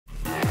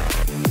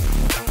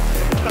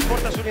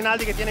su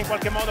Rinaldi che tiene in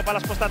qualche modo palla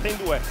spostata in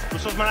due.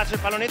 Russo smanaccia il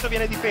pallonetto,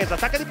 viene difesa,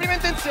 attacca di prima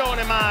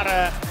intenzione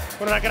Maar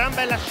con una gran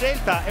bella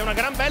scelta e una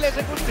gran bella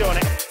esecuzione.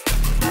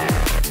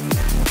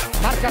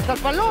 Maar caccia il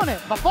pallone,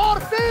 va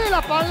forte,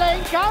 la palla è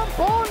in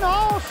campo,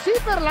 no, sì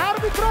per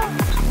l'arbitro.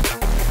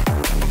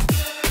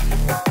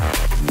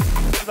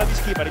 Da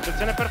Schiva,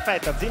 ricezione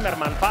perfetta,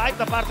 Zimmerman, pipe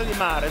da parte di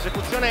Maar,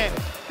 esecuzione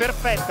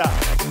perfetta.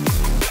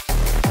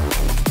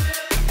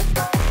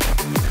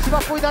 Si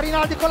va poi da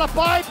Rinaldi con la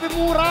pipe,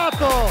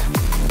 murato.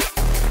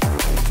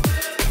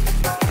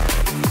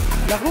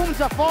 La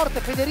Gunza forte,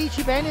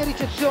 Federici bene in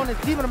ricezione,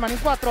 Zimmerman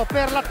in 4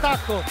 per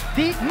l'attacco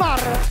di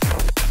Maar.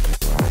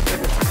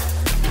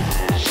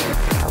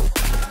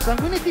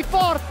 Sanguinetti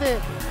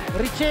forte,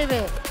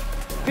 riceve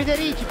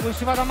Federici, poi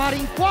si va da Maar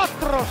in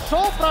 4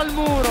 sopra il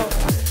muro.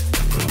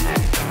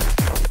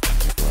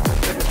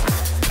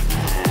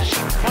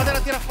 Modena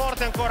tira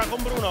forte ancora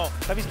con Bruno,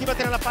 la Schiva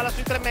tiene la palla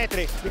sui 3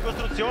 metri di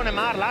costruzione,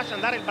 Maar lascia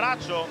andare il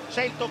braccio,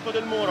 c'è il tocco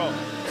del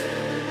muro.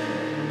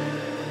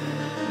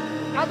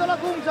 Adola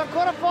Gunza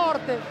ancora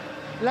forte,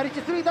 la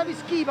ricezione di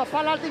Schiva,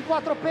 palla alta in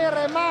 4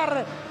 per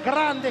Maar,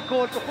 grande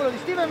colpo quello di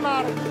Steven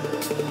Maar.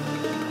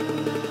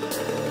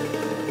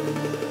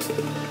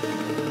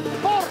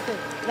 Forte,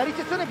 la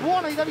ricezione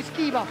buona di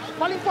Schiva,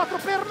 palla in 4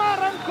 per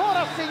Maar,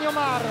 ancora a segno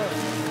Maar.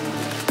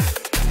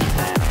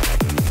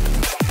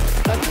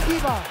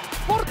 Schiva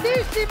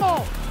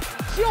fortissimo,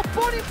 si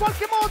oppone in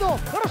qualche modo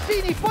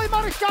Rossini, poi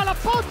Marescial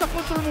appoggia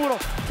contro il muro,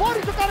 può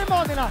rigiocare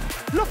Modena,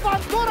 lo fa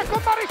ancora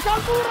con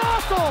Marescial,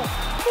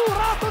 murato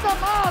da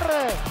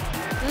Maar.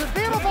 Il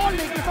vero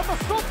Volley che è stato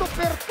sotto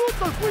per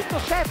tutto il quinto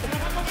set,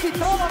 si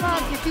trova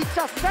avanti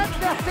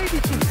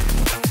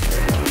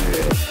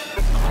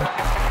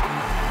 17-16.